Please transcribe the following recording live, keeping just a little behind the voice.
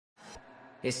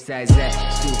It's that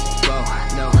super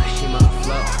no Shima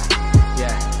flow.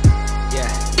 Yeah, yeah,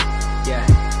 yeah,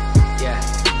 yeah.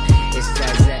 It's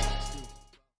that.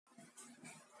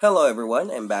 Hello everyone,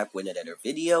 I'm back with another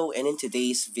video, and in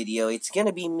today's video, it's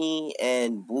gonna be me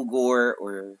and Bugor,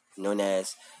 or known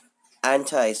as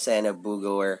Anti-Santa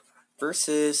Bugor,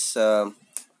 versus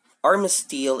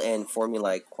Armasteel and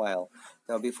Formulaic Quail.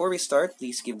 Now, before we start,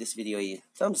 please give this video a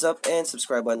thumbs up and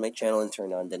subscribe on my channel and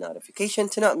turn on the notification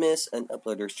to not miss an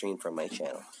upload or stream from my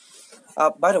channel.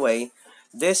 By the way,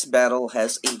 this battle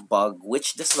has a bug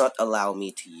which does not allow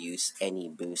me to use any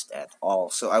boost at all.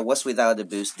 So I was without a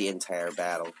boost the entire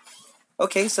battle.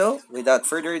 Okay, so without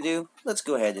further ado, let's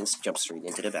go ahead and jump straight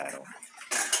into the battle.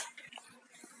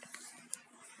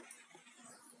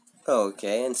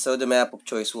 Okay, and so the map of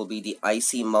choice will be the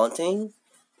Icy Mountain.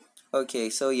 Okay,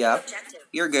 so yeah,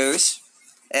 here goes.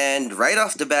 And right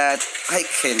off the bat, I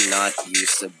cannot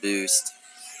use the boost.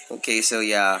 Okay, so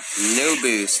yeah, no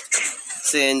boost.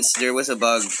 Since there was a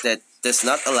bug that does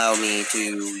not allow me to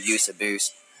use a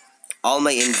boost. All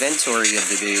my inventory of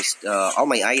the boost, all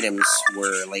my items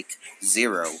were like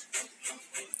 0.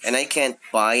 And I can't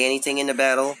buy anything in the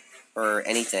battle or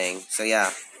anything. So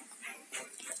yeah.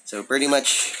 So pretty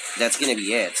much that's gonna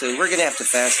be it. So we're gonna have to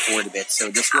fast forward a bit. So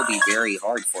this will be very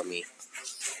hard for me.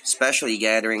 Especially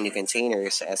gathering the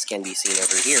containers, as can be seen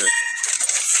over here.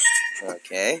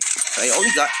 Okay. So I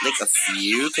only got like a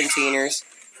few containers,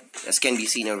 as can be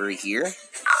seen over here.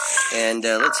 And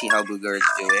let's see how Bugor is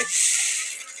doing.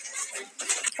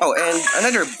 Oh, and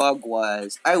another bug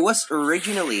was, I was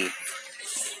originally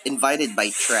invited by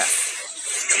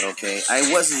Treff. Okay, I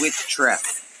was with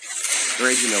Treff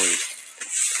originally.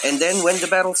 And then when the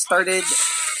battle started,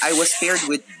 I was paired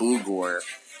with Bugor.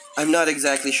 I'm not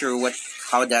exactly sure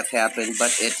how that happened,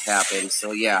 but it happened,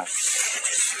 so yeah.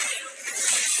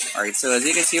 Alright, so as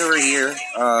you can see over here,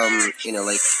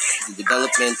 like, the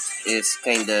development is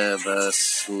kind of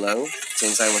slow,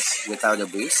 since I was without a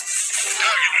boost.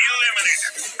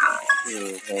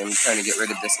 Okay, I'm trying to get rid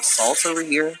of this assault over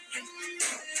here.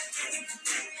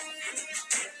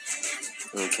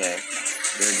 Okay,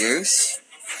 there it goes.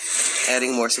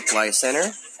 Adding more supply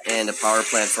center, and a power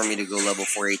plant for me to go level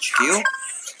 4 HQ.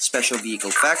 Special vehicle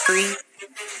factory.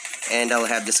 And I'll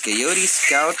have this coyote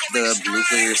scout the blue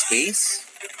player space.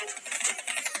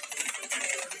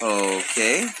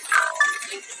 Okay.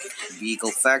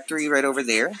 Vehicle factory right over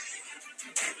there.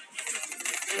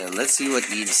 And let's see what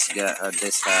this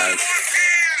has.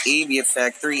 E.B.S.G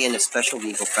factory and a special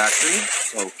vehicle factory.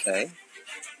 Okay.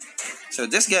 So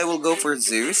this guy will go for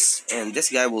Zeus, and this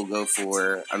guy will go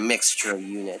for a mixture of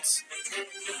units.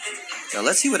 Now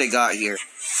let's see what I got here.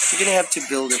 I'm gonna have to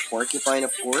build a porcupine,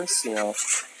 of course,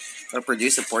 or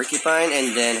produce a porcupine,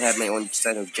 and then have my own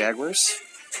set of jaguars.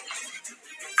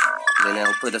 Then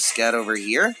I'll put a scout over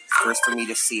here, first for me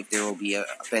to see if there will be a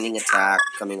pending attack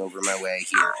coming over my way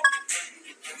here.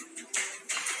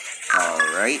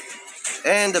 Alright.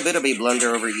 And a bit of a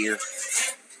blunder over here.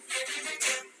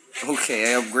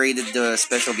 Okay, I upgraded the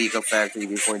special vehicle factory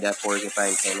before that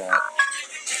porcupine came out.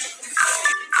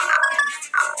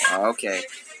 Okay.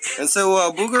 And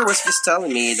so Bugor was just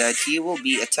telling me that he will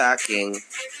be attacking,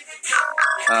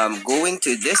 going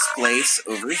to this place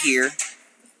over here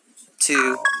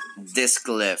to this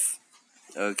cliff.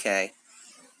 Okay.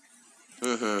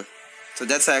 So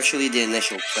that's actually the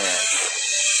initial plan.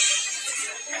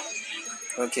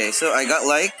 Okay, so I got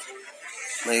like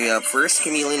my first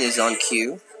chameleon is on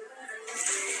queue.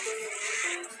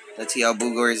 Let's see how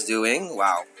Bugor is doing.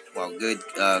 Wow, good.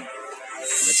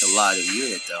 That's a lot of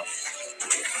unit though.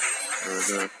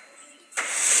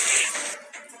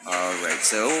 Alright,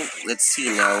 so let's see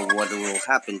now what will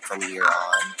happen from here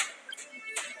on.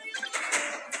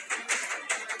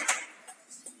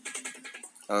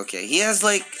 Okay, he has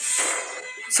like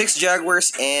 6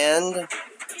 jaguars and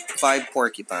 5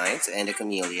 porcupines and a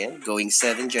chameleon, going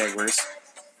 7 jaguars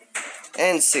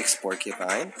and 6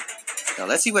 porcupine. Now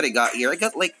let's see what I got here. I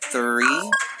got like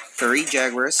 3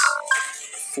 jaguars,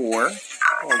 4.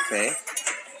 Okay.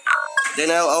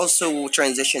 Then I'll also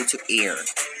transition to air,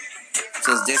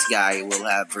 since this guy will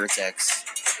have vertex.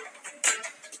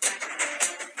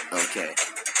 Okay.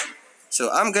 So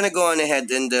I'm gonna go on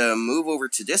ahead and move over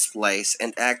to this place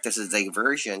and act as a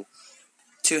diversion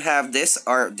to have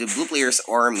the blue player's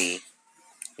army,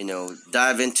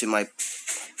 dive into my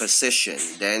position.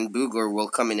 Then Bugor will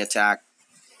come and attack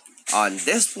on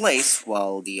this place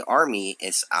while the army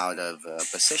is out of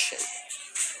position.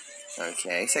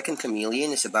 Okay, second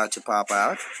chameleon is about to pop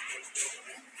out.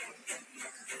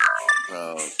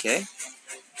 Okay.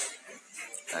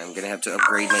 I'm gonna have to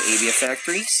upgrade my E.B.S.G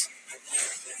factories.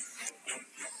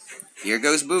 Here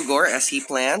goes Bugor as he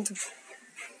planned.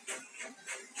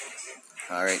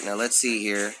 Alright, now let's see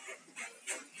here.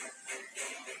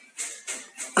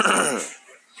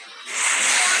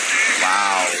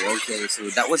 Wow, okay, so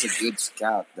that was a good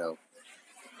scout though.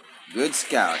 Good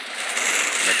scout.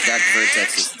 But that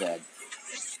vertex is dead.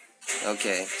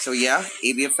 Okay, so yeah,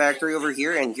 ABF factory over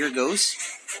here, and here goes.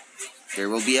 There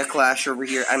will be a clash over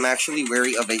here. I'm actually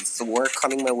wary of a Thor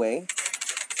coming my way.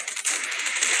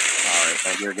 Alright,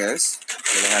 now here goes.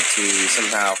 I'm gonna have to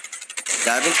somehow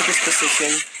dive into this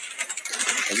position.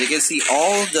 As you can see,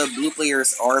 all the blue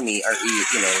players' army are,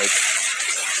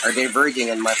 are diverging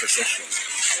in my position.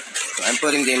 So I'm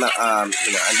putting them, I'm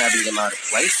having them out of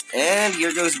place. And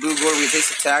here goes Bugor with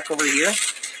his attack over here.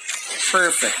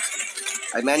 Perfect.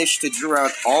 I managed to draw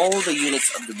out all the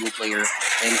units of the blue player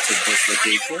into this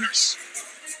location.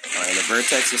 Alright, the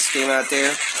vertex just came out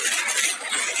there.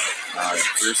 Alright,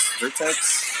 first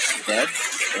vertex, dead.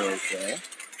 Okay.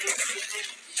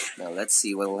 Now let's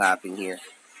see what will happen here.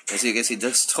 As you can see,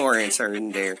 those torrents are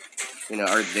in there.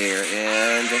 Are there.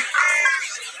 And I'm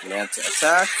gonna have to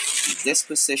attack this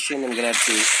position. I'm gonna have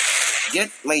to get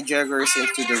my Jaguars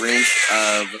into the range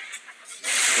of...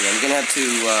 I'm gonna have to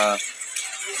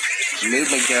move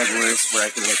my Jaguars where I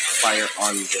can fire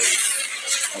on those.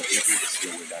 Oh, let me just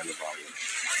lower down the volume.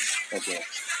 Okay.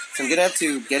 So I'm gonna have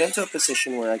to get into a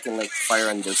position where I can fire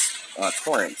on those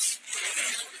torrents.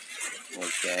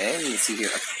 Okay, let's see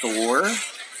here. A Thor.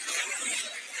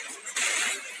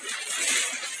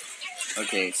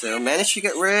 Okay, so managed to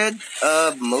get rid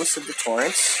of most of the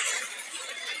torrents.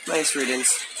 Nice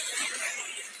riddance.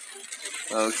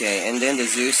 Okay, and then the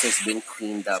Zeus has been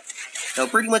cleaned up. Now,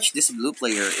 pretty much this blue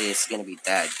player is gonna be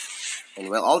dead. And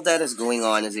well, all that is going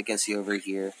on, as you can see over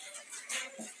here.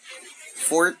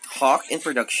 Fourth Hawk in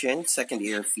production, second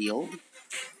airfield.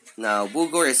 Now,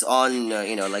 Bugor is on,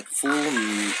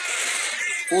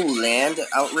 full land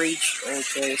outrage.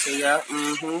 Okay, so yeah,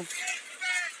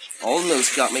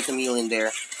 Almost got my chameleon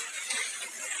there.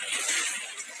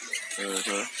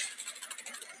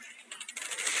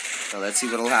 Now let's see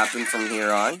what'll happen from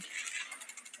here on.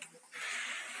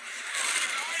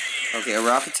 Okay, a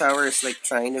rocket tower is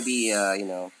trying to be,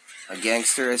 a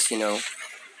gangster, as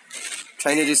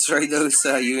trying to destroy those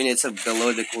units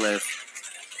below the cliff.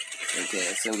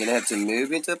 Okay, so I'm gonna have to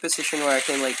move into a position where I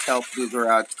can help Bugor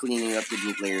out cleaning up the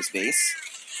blue player's base.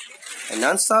 A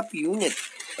non-stop unit,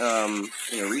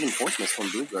 reinforcements from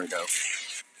Bugor though.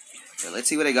 So let's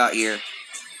see what I got here.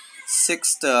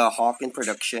 Sixth Hawk in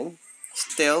production.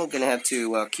 Still gonna have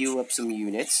to queue up some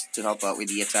units to help out with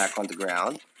the attack on the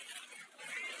ground.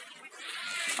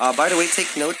 By the way,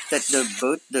 take note that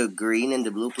both the green and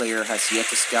the blue player has yet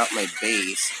to scout my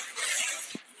base.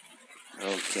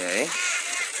 Okay.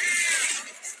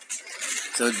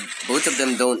 So both of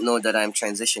them don't know that I'm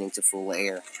transitioning to full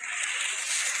air.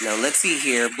 Now let's see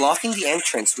here, blocking the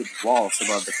entrance with walls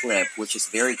above the cliff, which is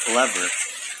very clever.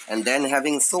 And then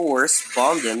having Thors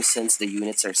bomb them since the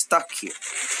units are stuck here.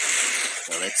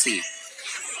 So let's see.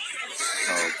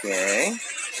 Okay.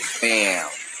 Bam.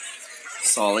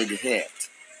 Solid hit.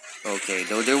 Okay,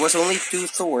 though there was only 2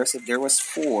 Thors, if there was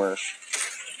 4,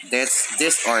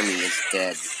 this army is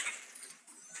dead.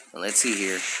 Now let's see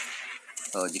here.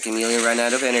 Oh, the chameleon ran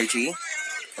out of energy.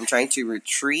 I'm trying to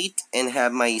retreat and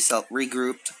have myself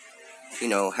regrouped.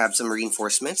 Have some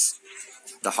reinforcements.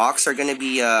 The Hawks are gonna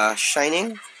be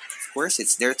shining. Of course,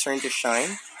 it's their turn to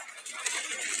shine.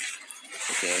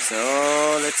 Okay,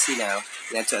 so let's see now.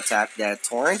 We have to attack that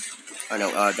torrent. Oh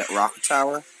no, that rocket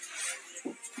tower.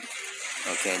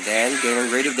 Okay, then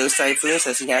getting rid of those typhoons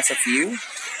as he has a few.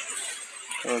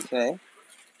 Okay.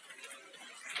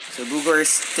 So Bugor is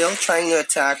still trying to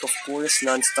attack, of course,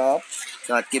 non-stop.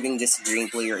 Not giving this green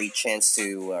player a chance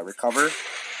to recover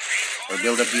or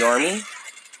build up the army.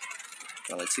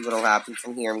 Well, let's see what will happen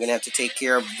from here. I'm going to have to take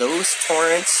care of those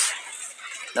torrents.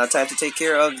 Now time to take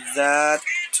care of that.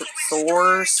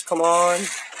 Thors, come on.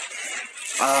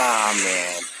 Ah,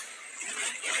 man.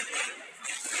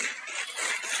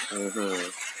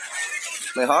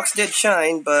 My Hawks did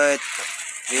shine, but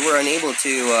they were unable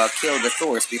to kill the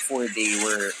Thors before they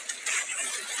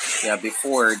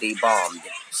bombed.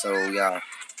 So, yeah.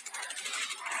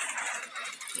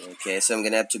 Okay, so I'm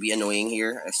gonna have to be annoying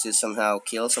here as to somehow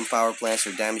kill some power plants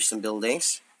or damage some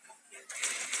buildings.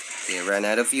 Okay, ran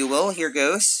out of fuel. Here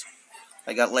goes.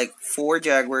 I got 4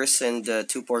 Jaguars and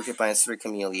 2 Porcupines, 3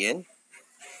 Chameleon.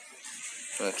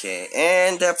 Okay,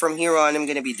 and from here on, I'm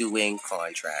gonna be doing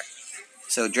contract.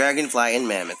 So, Dragonfly and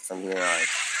Mammoth from here on.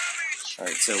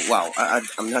 Alright, so, wow,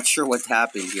 I'm not sure what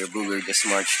happened here. Bugor just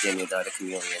marched in without a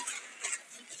Chameleon.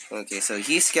 Okay, so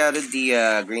he scouted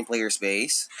the green player's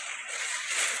base.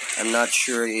 I'm not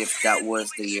sure if that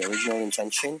was the original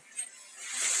intention.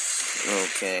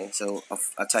 Okay, so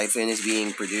a Typhoon is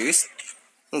being produced.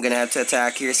 I'm gonna have to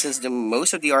attack here since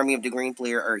most of the army of the green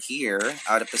player are here,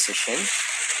 out of position.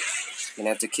 Gonna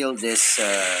have to kill this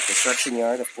construction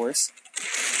yard, of course,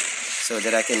 so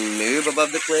that I can move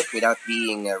above the cliff without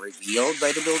being revealed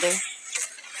by the building.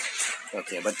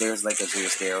 Okay, but there's like a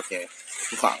Zeus there, okay.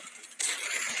 Wow.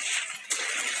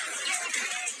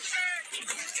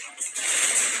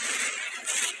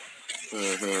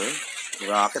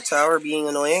 Rocket tower being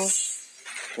annoying.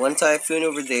 One Typhoon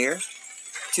over there.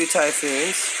 Two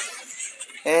Typhoons.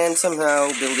 And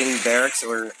somehow building barracks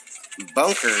or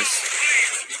bunkers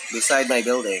beside my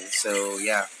building. So,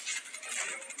 yeah.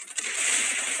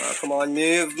 Come on,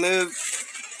 move.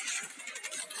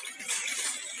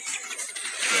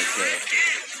 Okay.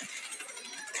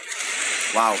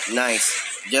 Wow,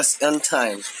 nice. Just on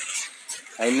time.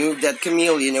 I moved that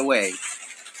chameleon away.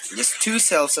 Just 2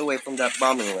 cells away from that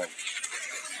bombing run.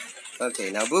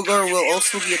 Okay, now Bugor will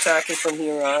also be attacking from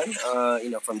here on.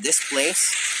 From this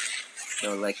place.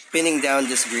 Like pinning down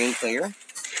this green player.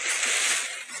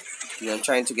 I'm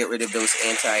trying to get rid of those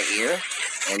anti-air.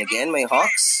 And again, my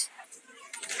Hawks.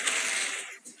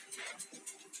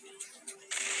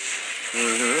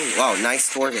 Wow, nice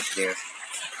Thor hit there.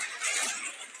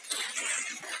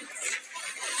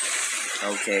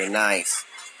 Okay, nice.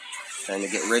 Trying to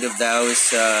get rid of those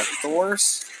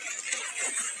Thors.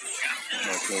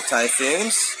 Okay,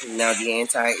 Typhoons. Now the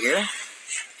anti-air.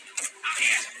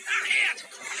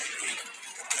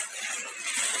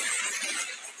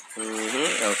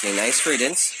 Okay, nice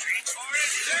riddance.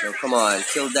 So come on,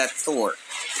 kill that Thor.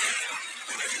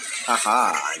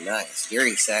 Haha, nice.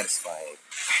 Very satisfying.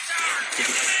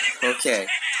 Okay.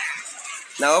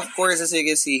 Now, of course, as you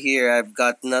can see here, I've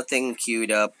got nothing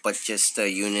queued up but just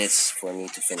units for me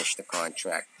to finish the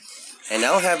contract. And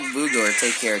I'll have Bugor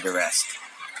take care of the rest.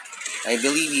 I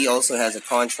believe he also has a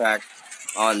contract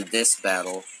on this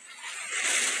battle,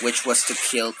 which was to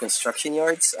kill construction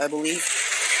yards, I believe.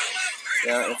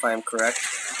 Yeah, if I'm correct.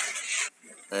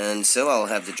 And so I'll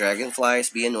have the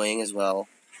dragonflies be annoying as well.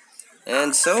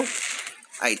 And so,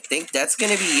 I think that's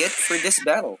gonna be it for this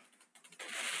battle.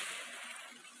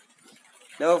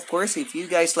 Now, of course, if you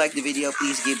guys like the video,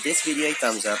 please give this video a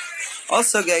thumbs up.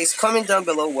 Also, guys, comment down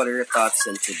below what are your thoughts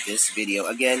into this video.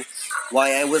 Again,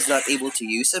 why I was not able to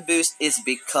use a boost is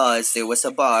because there was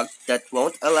a bug that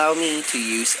won't allow me to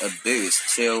use a boost.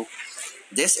 So,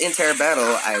 this entire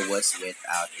battle, I was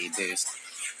without a boost.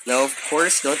 Now, of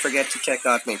course, don't forget to check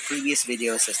out my previous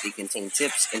videos as they contain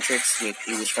tips and tricks with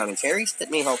English commentaries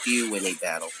that may help you win a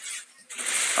battle.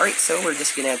 Alright, so we're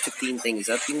just gonna have to clean things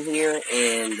up in here,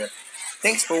 and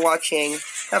thanks for watching,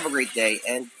 have a great day,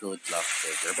 and good luck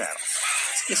with your battles.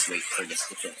 Let's just wait for this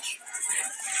to finish.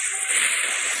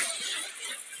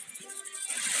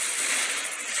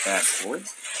 Fast forward.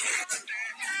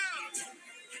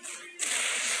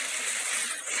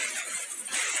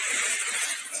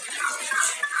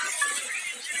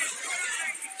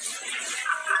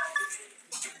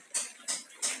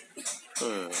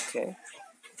 Okay.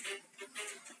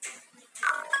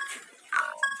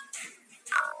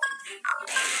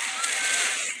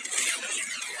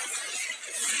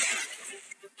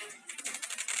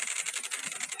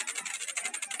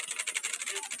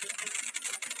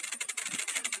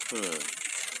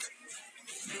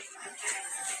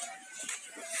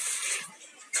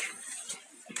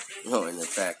 Oh, in the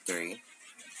factory.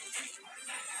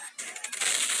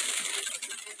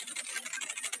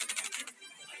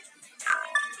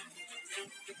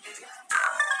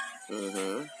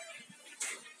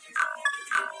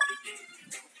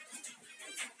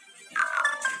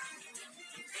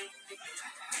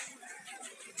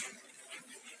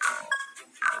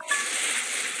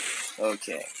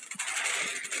 Okay.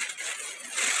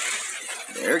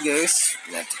 There it goes.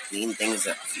 We have to clean things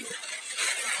up here.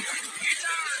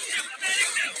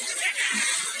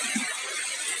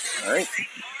 Alright.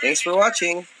 Thanks for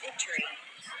watching.